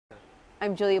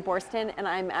I'm Julia Borston, and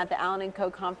I'm at the Allen & Co.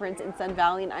 conference in Sun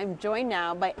Valley, and I'm joined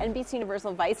now by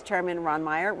NBCUniversal Vice Chairman Ron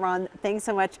Meyer. Ron, thanks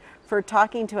so much for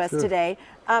talking to us today.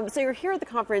 So you're here at the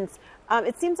conference.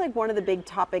 It seems like one of the big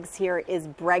topics here is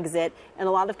Brexit, and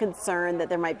a lot of concern that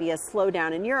there might be a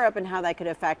slowdown in Europe and how that could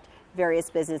affect various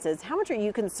businesses. How much are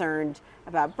you concerned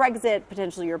about Brexit,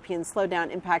 potential European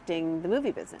slowdown impacting the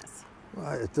movie business?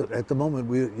 Well, at the moment,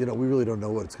 we really don't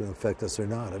know what it's going to affect us or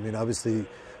not. I mean, obviously,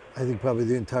 I think probably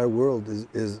the entire world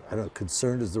is I don't know,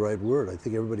 concerned is the right word. I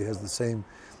think everybody has the same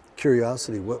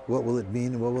curiosity. What will it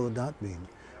mean and what will it not mean?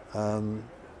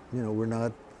 We're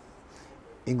not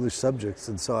English subjects,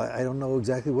 and so I don't know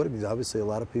exactly what it means. Obviously, a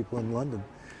lot of people in London,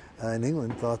 in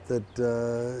England, thought that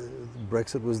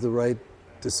Brexit was the right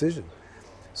decision.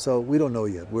 So we don't know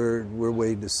yet. We're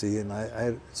waiting to see,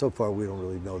 and so far we don't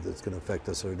really know that it's going to affect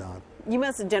us or not. You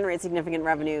must generate significant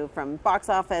revenue from box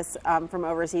office, from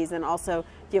overseas, and also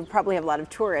you probably have a lot of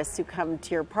tourists who come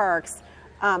to your parks.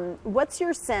 What's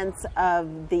your sense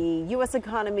of the U.S.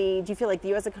 economy? Do you feel like the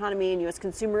U.S. economy and U.S.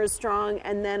 consumer is strong,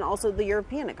 and then also the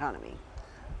European economy?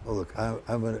 Well, look,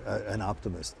 I'm an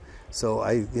optimist, so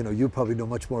you probably know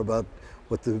much more about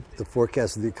what the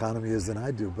forecast of the economy is than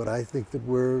I do. But I think that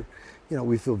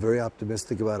we feel very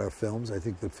optimistic about our films. I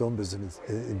think the film business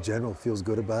in general feels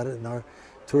good about it, and our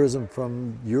tourism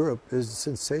from Europe is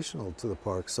sensational to the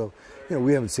park. So,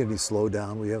 we haven't seen any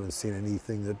slowdown. We haven't seen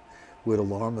anything that would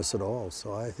alarm us at all.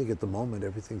 So I think at the moment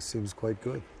everything seems quite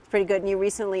good. It's pretty good. And you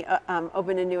recently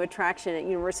opened a new attraction at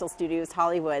Universal Studios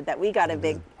Hollywood that we got a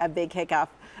big kickoff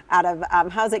out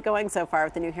of. How's it going so far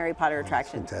with the new Harry Potter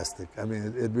attraction? It's fantastic. I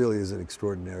mean, it really is an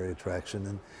extraordinary attraction,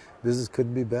 and business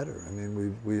couldn't be better. I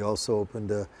mean, we also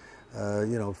opened a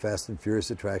Fast and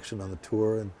Furious attraction on the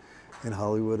tour in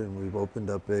Hollywood, and we've opened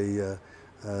up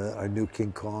our new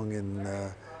King Kong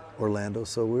in Orlando.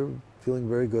 So we're feeling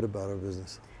very good about our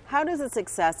business. How does the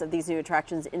success of these new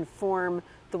attractions inform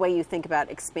the way you think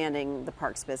about expanding the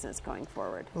parks business going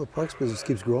forward? Well, the parks business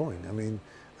keeps growing. I mean,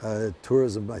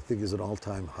 tourism, I think, is an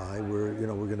all-time high. We're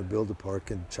going to build a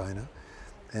park in China,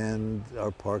 and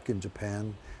our park in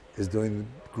Japan is doing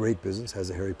great business,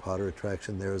 has a Harry Potter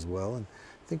attraction there as well, and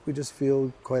I think we just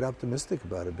feel quite optimistic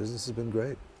about it. Business has been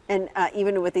great. And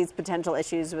even with these potential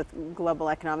issues with global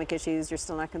economic issues, you're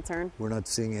still not concerned? We're not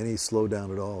seeing any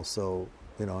slowdown at all. So,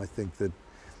 I think that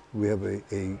we have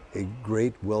a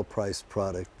great, well-priced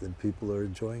product, and people are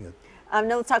enjoying it.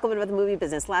 Now let's talk a little bit about the movie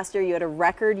business. Last year you had a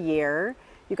record year.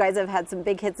 You guys have had some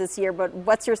big hits this year, but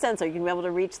what's your sense? Are you going to be able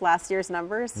to reach last year's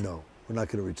numbers? No, we're not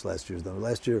going to reach last year's number.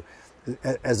 Last year,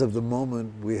 as of the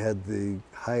moment, we had the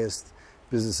highest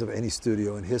business of any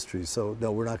studio in history. So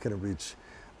no, we're not going to reach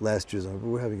last year's number.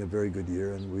 We're having a very good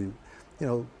year, and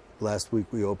last week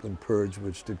we opened Purge,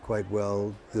 which did quite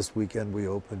well. This weekend we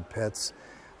opened Pets.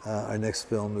 Our next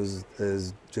film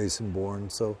is Jason Bourne.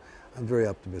 So I'm very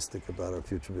optimistic about our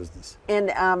future business.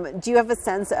 And do you have a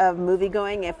sense of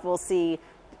movie-going, if we'll see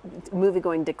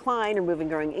movie-going decline or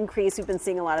movie-going increase? We've been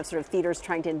seeing a lot of sort of theaters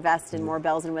trying to invest in more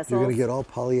bells and whistles. You're going to get all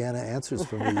Pollyanna answers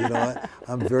from me.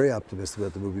 I'm very optimistic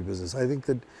about the movie business. I think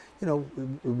that,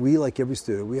 we, like every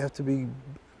studio, we have to be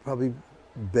probably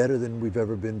better than we've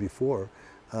ever been before.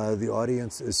 The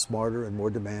audience is smarter and more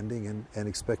demanding and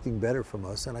expecting better from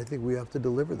us, and I think we have to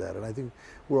deliver that, and I think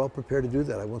we're all prepared to do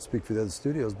that. I won't speak for the other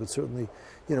studios, but certainly,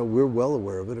 we're well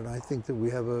aware of it, and I think that we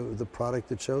have the product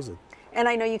that shows it. And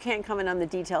I know you can't comment on the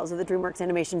details of the DreamWorks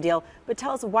Animation deal, but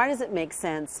tell us, why does it make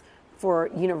sense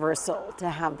for Universal to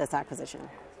have this acquisition?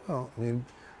 Well, I mean,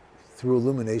 through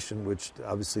Illumination, which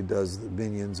obviously does the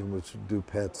Minions and which do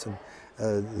Pets and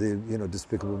the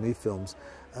Despicable Me films,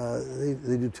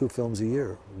 they do 2 films a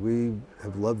year. We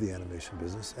have loved the animation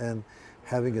business, and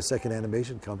having a second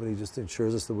animation company just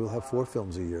ensures us that we'll have 4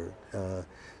 films a year.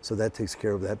 So that takes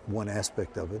care of that one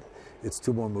aspect of it. It's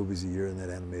 2 more movies a year in that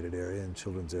animated area and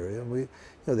children's area. And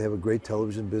they have a great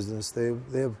television business. They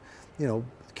have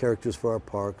characters for our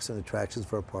parks and attractions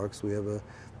for our parks. We have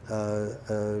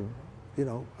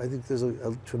I think there's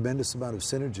a tremendous amount of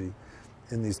synergy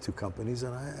in these 2 companies,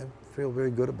 and I feel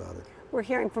very good about it. We're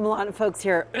hearing from a lot of folks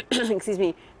here, excuse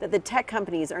me, that the tech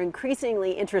companies are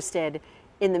increasingly interested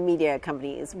in the media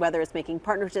companies, whether it's making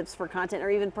partnerships for content or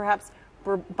even perhaps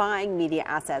for buying media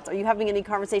assets. Are you having any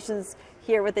conversations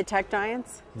here with the tech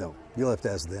giants? No, you'll have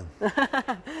to ask them.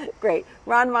 Great.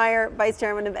 Ron Meyer, Vice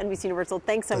Chairman of NBCUniversal,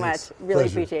 thanks so much. Really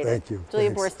Pleasure. Appreciate it. Thank you.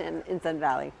 Julia Borston in Sun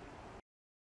Valley.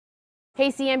 Hey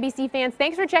CNBC fans,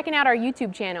 thanks for checking out our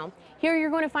YouTube channel. Here you're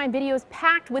going to find videos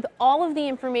packed with all of the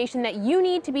information that you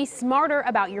need to be smarter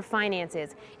about your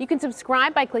finances. You can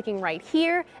subscribe by clicking right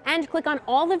here and click on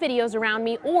all the videos around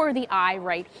me or the eye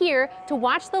right here to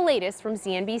watch the latest from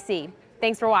CNBC.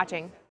 Thanks for watching.